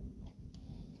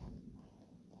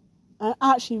 And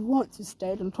actually want to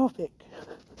stay on topic.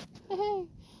 Hey.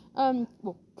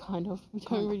 Well, kind of. We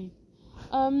don't really.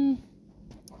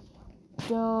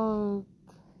 Dog.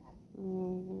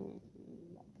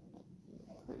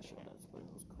 Pretty sure that's what it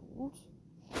was called.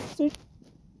 So,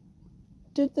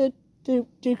 did the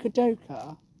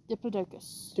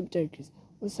Diplodocus,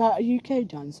 was that a UK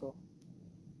dinosaur?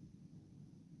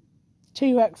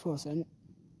 T-Rex wasn't.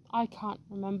 I can't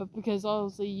remember because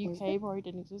obviously UK probably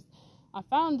didn't exist. I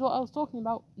found what I was talking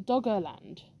about.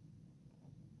 Doggerland.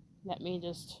 Let me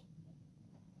just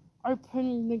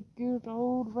open the good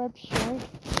old website.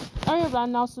 Area of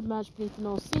land now submerged beneath the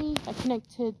North Sea that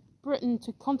connected Britain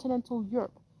to continental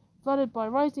Europe, flooded by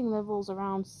rising levels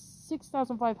around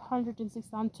 6,500 and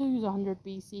 6,200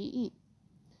 BCE.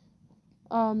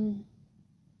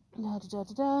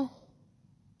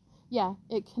 Yeah,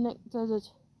 it connected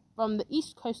from the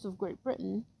east coast of Great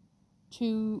Britain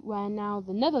to where now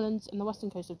the Netherlands and the western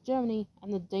coast of Germany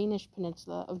and the Danish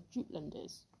peninsula of Jutland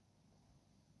is.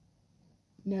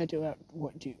 No idea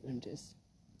what Jutland is.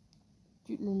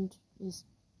 Jutland is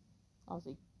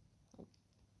obviously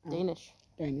Danish.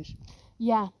 Danish.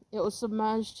 Yeah, it was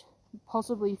submerged,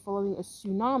 possibly following a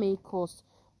tsunami caused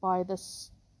by the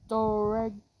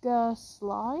Storegga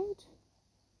slide.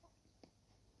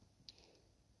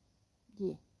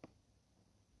 Yeah.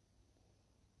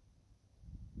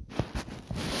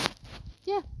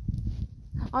 Yeah.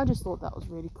 I just thought that was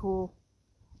really cool.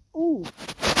 Ooh.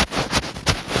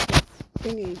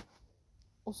 Thingy.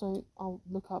 Also, I'll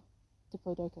look up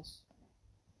Diplodocus.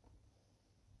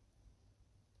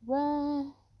 Where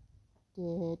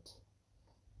did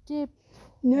Dip...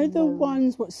 You know the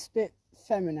ones what spit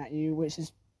semen at you, which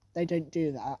is, they don't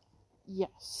do that?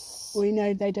 Yes. We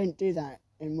know they don't do that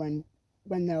when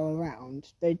they're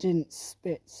around. They didn't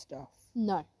spit stuff.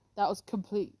 No, that was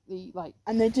completely,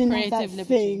 and they didn't have that creative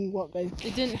thing, liberty.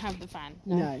 They didn't have the fan.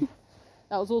 No. No.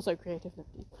 That was also creative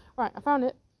liberty. Right, I found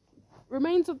it.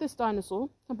 Remains of this dinosaur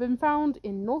have been found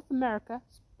in North America,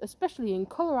 especially in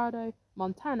Colorado,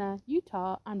 Montana,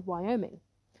 Utah, and Wyoming.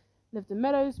 Lived in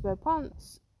meadows where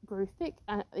plants grew thick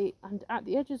and at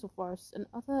the edges of forests and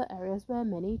other areas where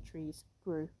many trees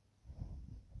grew.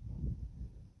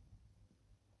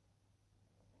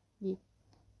 Yeah.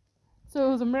 So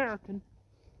it was American.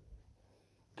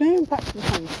 Going back to the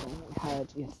thunderstorm we had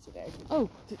yesterday. Oh,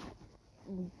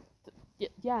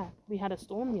 yeah, we had a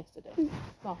storm yesterday,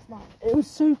 last night. It was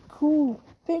so cool.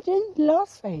 But it didn't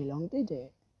last very long, did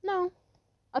it? No.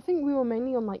 I think we were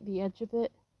mainly on, like, the edge of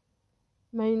it.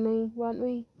 Mainly, weren't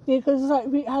we? Yeah, because like,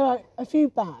 we had like, a few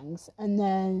bangs and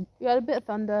then... We had a bit of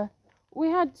thunder. We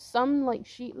had some, like,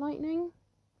 sheet lightning.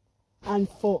 And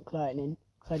fork lightning.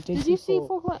 Did you see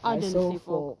fork lightning? I didn't see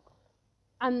fork.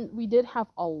 And we did have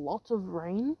a lot of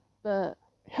rain, but...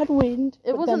 It had wind.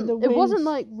 It wasn't,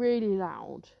 like, really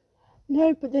loud.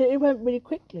 No, but then it went really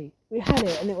quickly. We had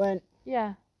it and it went...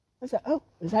 Yeah. I was like, oh,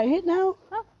 is that it now?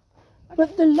 Oh, okay.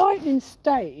 But the lightning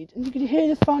stayed and you could hear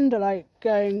the thunder, like,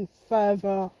 going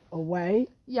further away.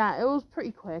 Yeah, it was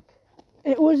pretty quick.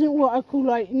 It wasn't what I call,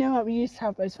 like, you know, like we used to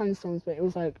have those thunderstorms, but it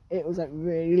was like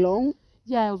really long.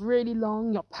 Yeah, it was really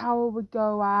long. Your power would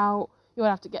go out. You would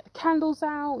have to get the candles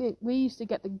out. We used to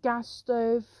get the gas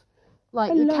stove,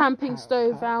 like the camping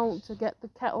stove out to get the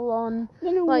kettle on.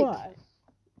 You know like, what?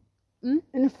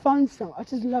 In a thunderstorm, I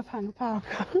just love having a power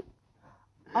cut.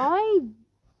 I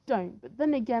don't, but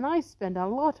then again, I spend a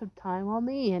lot of time on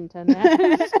the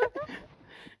internet.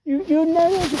 You'll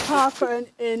know there's a power cut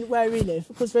in where we live,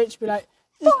 because Rich will be like,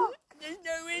 there's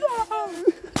no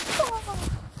internet.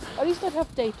 At least I'd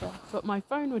have data, but my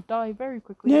phone would die very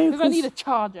quickly because I need a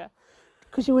charger.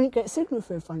 Because you wouldn't get signal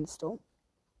for a thunderstorm.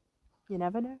 You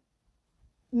never know.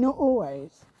 Not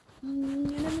always. You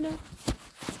never know.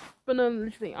 But no,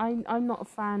 literally, I'm not a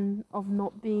fan of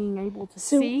not being able to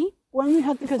see. When we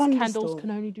had the because thunderstorm, candles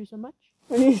can only do so much.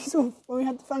 When we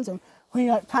had the thunderstorm, we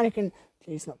were like panicking,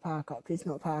 please not power cut, please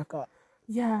not power cut.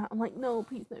 Yeah, I'm like, no,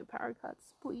 please no power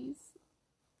cuts, please.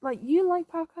 Like, you like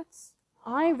power cuts?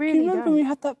 I really don't. Do you remember when we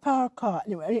had that power cut?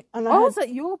 Anyway, and I was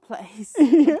at your place.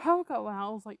 The power cut went out.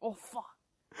 I was like, oh, fuck.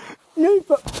 No,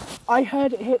 but I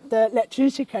heard it hit the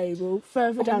electricity cable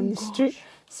further down the street.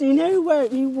 So you know where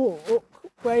you walk,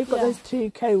 where you've got those two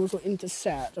cables that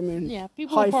intersect? I mean, yeah,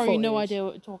 people have probably no idea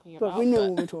what we're talking about. But we know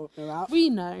what we're talking about. We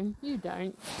know. You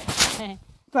don't.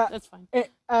 But that's fine.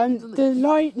 The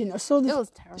lightning, I saw the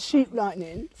sheet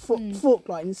lightning, fork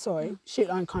lightning, sorry. Sheet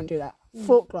lightning can't do that.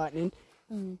 Fork lightning,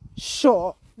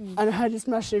 shot, and I heard this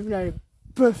massive,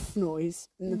 boof noise,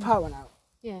 and the power went out.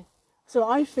 Yeah. So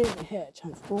I think it hit a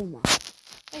transformer.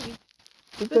 Maybe.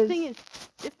 But the thing is,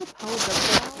 if the power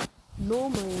does go out,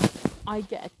 normally I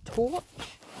get a torch,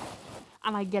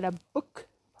 and I get a book,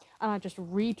 and I just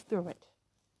read through it.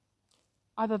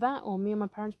 Either that, or me and my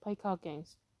parents play card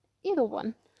games. Either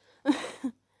one.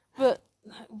 But,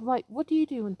 like, what do you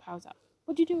do when power's out?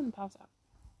 What do you do when power's out?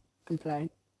 Complain.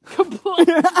 Complain?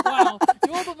 Wow.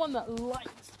 You're the one that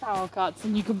likes power cuts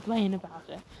and you complain about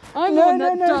it. I'm the one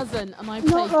that doesn't, and I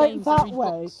play games and read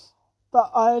books.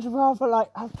 But I'd rather,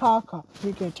 have power cut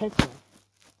than go takeaway.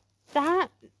 That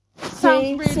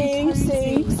sounds really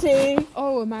cozy. See.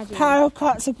 Oh, imagine. Power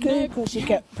cuts are good because you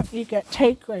get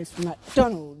takeaways from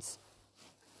McDonald's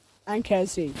and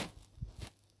KFC.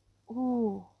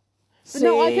 Ooh. But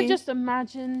no, I could just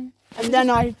imagine. And then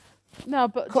I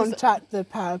contact the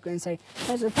power grid and say,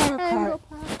 there's a power cut.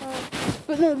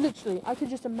 But no, literally, I could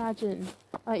just imagine.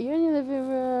 Like, you're in your living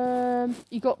room,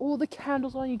 you got all the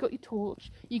candles on, you got your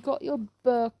torch, you got your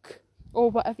book,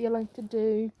 or whatever you like to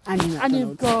do. And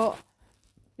you've got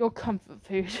your comfort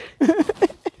food.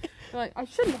 Like, I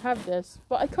shouldn't have this,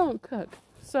 but I can't cook.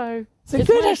 So it's a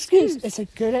good excuse. It's a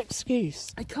good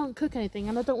excuse. I can't cook anything,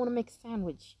 and I don't want to make a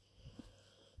sandwich.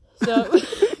 So I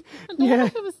don't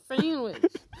want to have a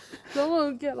sandwich. So I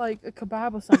want to get like a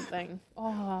kebab or something.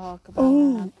 Oh, kebab.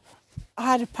 Oh,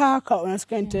 I had a power cut when I was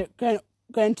going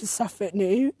to Suffolk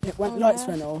New. Lights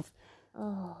went off.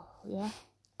 Oh yeah.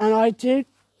 And I did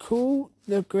call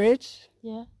the grid.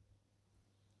 Yeah.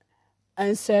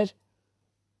 And said,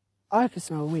 I can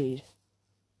smell weed.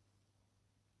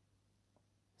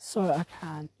 So I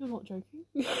can. You're not joking.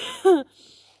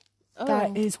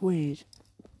 That is weed.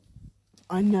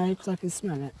 I know because I can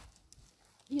smell it.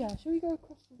 Yeah, shall we go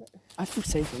across the road? I feel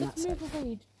safe in that Let's side.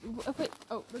 move away.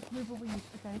 Let's move away.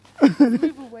 Okay. Let's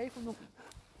move away from the.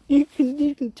 You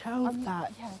can tell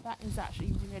that. Yeah, that is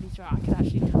actually really dry. I can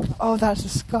actually tell that. Oh, that's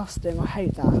disgusting. I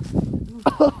hate that.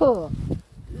 Oh.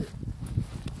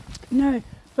 No,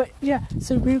 but yeah.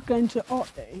 So we were going to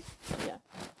Otley. Yeah.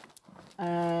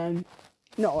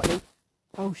 Not Otley.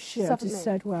 Oh shit! I just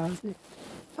said well.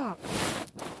 Fuck.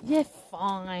 You're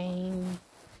fine.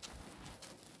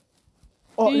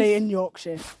 Otley in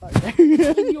Yorkshire.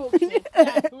 In Yorkshire.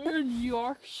 Yeah, we're in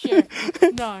Yorkshire.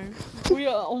 No, we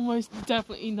are almost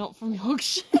definitely not from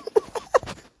Yorkshire.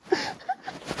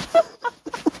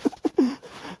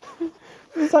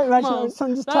 It's like imagine Mom,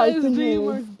 someone just that is typing the in.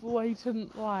 most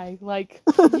blatant lie. Like,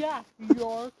 yeah,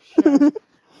 Yorkshire.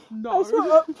 No. That's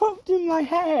what popped in my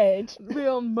head. We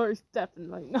are most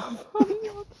definitely not from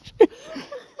Yorkshire.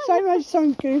 So I imagine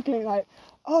someone Googling like,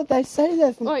 oh, they say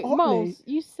they're from Like, Otley. Miles,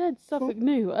 you said Suffolk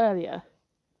New earlier.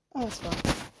 Oh, that's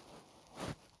fine.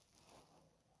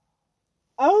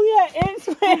 Oh yeah, it's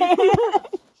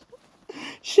me.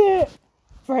 Shit.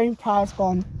 Brain power's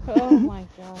gone. Oh my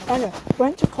god. I know.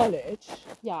 Went to college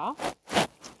Yeah.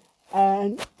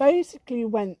 and basically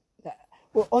went there.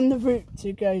 Well, on the route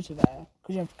to go to there,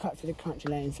 because you have to cut through the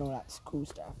country lanes and all that cool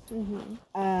stuff.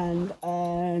 And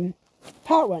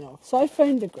power went off. So I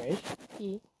phoned the grid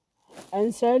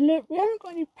and said, look, we haven't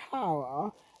got any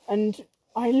power. And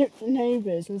I looked at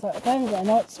neighbours and was like, they haven't got any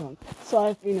lights on.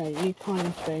 So, you kind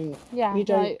of think, Yeah, you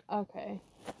don't. like, okay.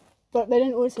 But they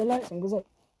didn't always have lights on because, like,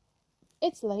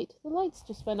 It's late. The lights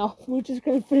just went off. we're just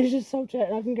going to finish this subject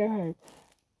and I can go home.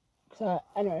 So,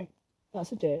 anyway,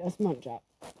 that's a deer. That's muntjac.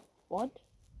 What?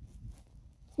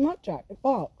 It's muntjac. It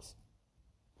barks.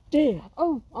 Deer.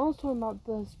 Oh, I was talking about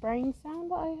the spraying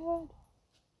sound that I heard.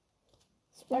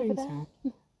 Spraying Over there? sound.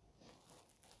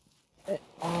 It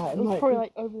It was might probably be,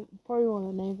 like probably one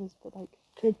of the neighbours, but like,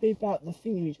 could be about the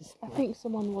thing you just I think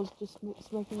someone was just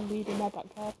smoking weed in their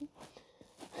back garden.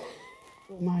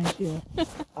 Mind you,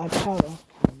 I tell it off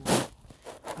camera.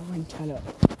 I wouldn't tell it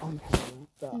on camera,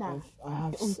 but Nah. I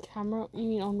have On camera? You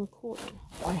mean on recording?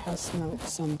 I have smelt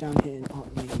some down here in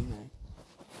Otley,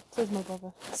 Says my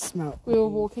brother. Smelt. We were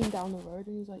walking down the road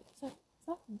and he's like, is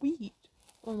that weed?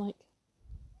 I'm like,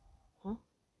 huh?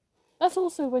 That's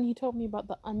also when he told me about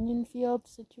the onion field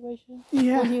situation.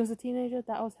 Yeah. When he was a teenager.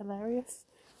 That was hilarious.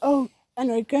 Oh,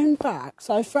 anyway, going back,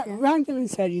 so I rang them and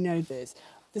said, this.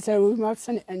 They said, well, we might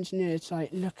send an engineer to like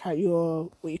look at your,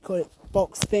 what you call it,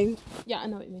 box thing. Yeah, I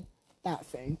know what you mean. That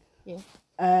thing.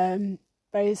 Yeah.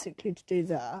 Basically to do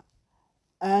that.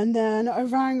 And then I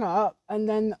rang up and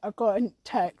then I got a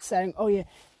text saying, oh yeah,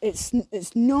 it's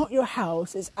not your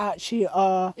house, it's actually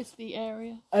our It's the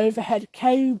area. overhead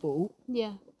cable.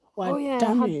 Yeah. Went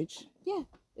damaged. Yeah,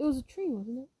 it was a tree,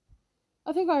 wasn't it?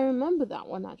 I think I remember that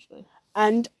one actually.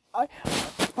 And I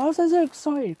was so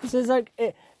excited because there's like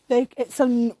it's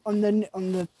on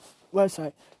the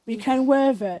website. We can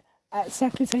wear it at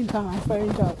exactly the same time I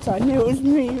phoned up, so I knew it was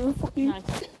me. Nice.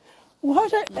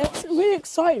 It's really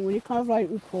exciting when you kind of like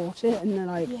report it and then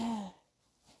like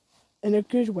in a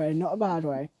good way, not a bad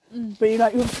way. But you're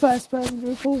like you're the first person to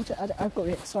report it. I've got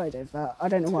really excited, but I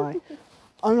don't know why.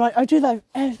 I'm like I do that with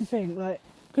everything. Like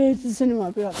go to the cinema,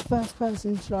 I'd be like the first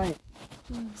person to like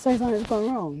say something's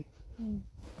gone wrong.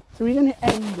 So we're gonna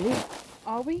end it.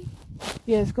 Are we?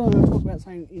 Yeah, it's gonna talk about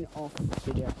something off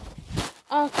video.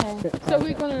 Okay. So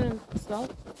we're gonna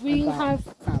start. We About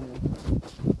have family.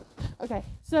 Okay,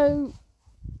 so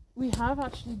we have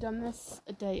actually done this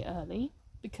a day early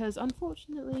because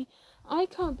unfortunately I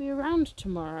can't be around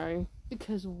tomorrow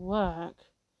because work.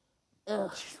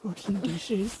 Ugh. She's washing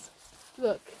dishes.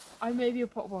 Look, I may be a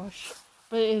pot wash,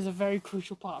 but it is a very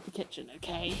crucial part of the kitchen,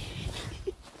 okay?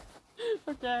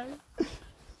 Okay.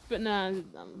 But no,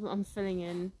 I'm filling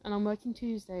in and I'm working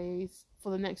Tuesdays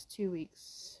for the next 2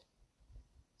 weeks.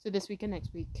 So this week and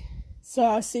next week. So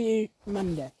I'll see you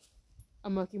Monday.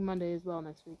 I'm working Monday as well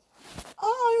next week. Oh,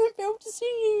 I won't be able to see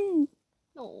you.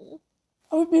 No.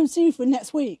 I won't be able to see you for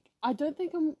next week. I don't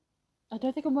think I'm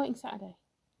working Saturday.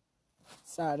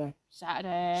 Saturday. Not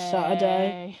this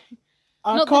Saturday,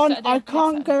 I next can't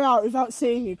Saturday. go out without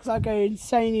seeing you because I go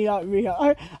insanely like real.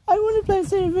 I want to play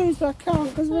CVs but I can't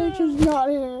because Rachel's not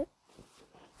here.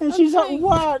 And she's at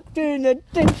work doing the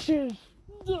dishes.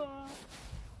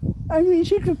 I mean,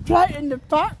 she could play it in the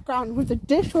background with the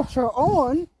dishwasher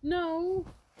on. No,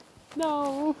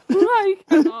 I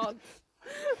cannot.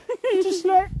 Just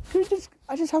like, can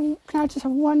I just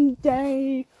have one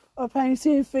day of playing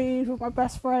CVs with my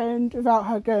best friend without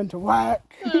her going to work?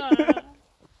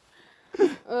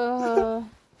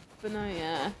 But no,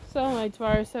 yeah. So anyway,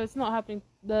 tomorrow. So it's not happening.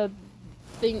 The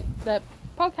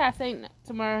podcast ain't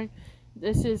tomorrow.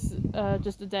 This is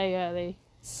just a day early.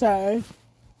 So,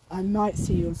 I might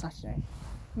see you on Saturday.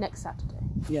 Next Saturday.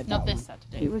 Yeah, Not this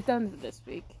Saturday. We've done it this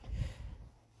week.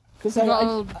 Because We've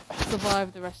got to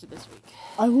survive the rest of this week.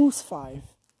 I will survive.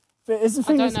 But it's the I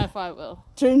thing don't know if I will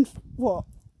doing what?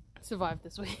 survive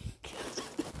this week.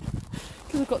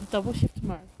 Because I've got double shift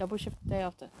tomorrow, double shift the day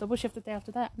after, double shift the day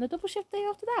after that, and a double shift the day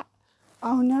after that.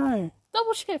 Oh no.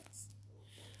 Double shifts.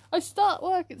 I start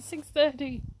work at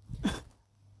 6:30,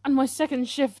 and my second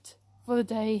shift for the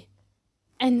day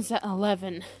ends at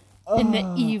 11 in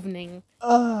the evening.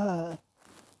 I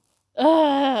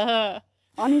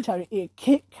need to eat a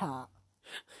Kit Kat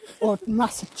or a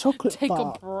massive chocolate Take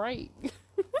bar. a break.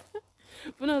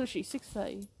 But no, literally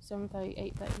 6:30, 7:30,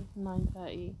 8:30,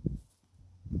 9:30,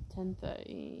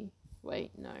 10:30.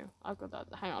 Wait, no, I've got that.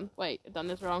 Hang on, wait, I've done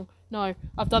this wrong. No,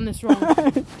 I've done this wrong.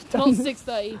 Not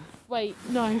 6:30. Wait,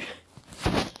 no.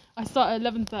 I start at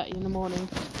 11:30 in the morning,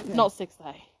 not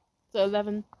 6:30. So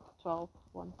 11, 12,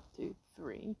 1, 2,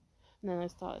 3. And then I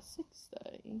start at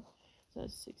 6:30. So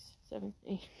 6, 7,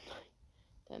 8,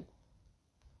 9, 10.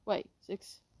 Wait,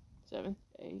 6, 7,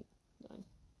 8, 9,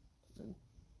 10.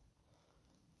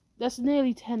 That's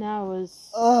nearly 10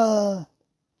 hours.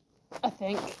 I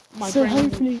think. So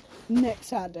hopefully next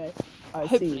Saturday.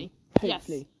 Hopefully. Yes.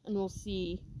 And we'll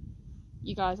see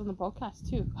you guys on the podcast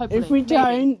too. Hopefully. If we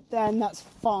don't, then that's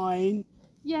fine.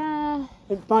 Yeah.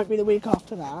 It might be the week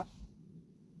after that.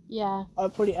 Yeah. I'll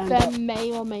probably end there up...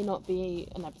 may or may not be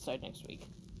an episode next week.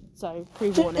 So,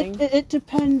 pre-warning. It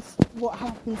depends what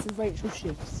happens with Rachel's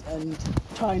shifts and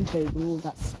timetable and all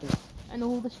that stuff. And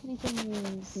all the shitty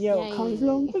things. Yeah, what comes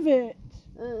along with it.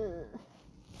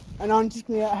 And I'm just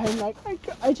going to be at home like,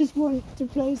 I just want to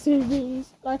play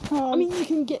series. I can't. I mean, you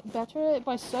can get better at it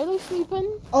by solo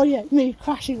sleeping. Oh yeah, me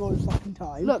crashing all the fucking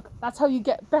time. Look, that's how you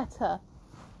get better.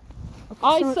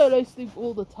 I solo sleep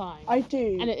all the time. I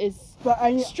do. And it is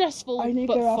stressful, I need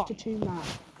but to go fun. after 2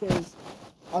 maps because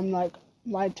I'm like,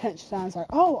 my attention sounds like,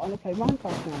 oh, I'm going to play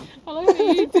Minecraft now. I like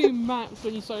that you do maps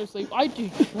when you solo sleep. I do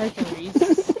treasuries.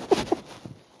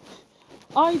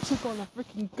 I took on a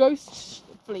freaking ghost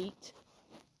fleet,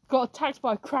 got attacked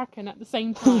by a kraken at the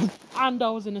same time, and I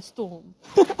was in a storm.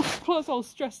 Plus I was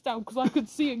stressed out because I could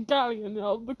see a galleon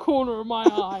out of the corner of my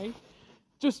eye,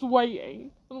 just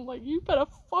waiting. And I'm like, you better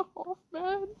fuck off,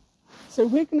 man. So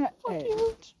we're going to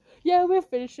end. Yeah, we're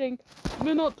finishing.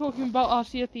 We're not talking about our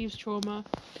Sea of Thieves trauma.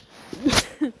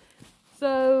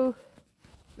 So,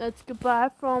 that's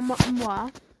goodbye from moi.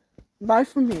 Bye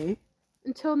from me.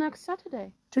 Until next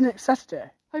Saturday. Till next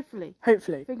Saturday. Hopefully.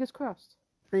 Fingers crossed.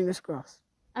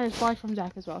 And it's bye from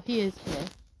Jack as well. He is here.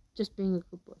 Just being a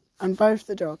good boy. And bye for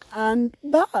the dog. And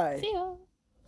bye. See ya.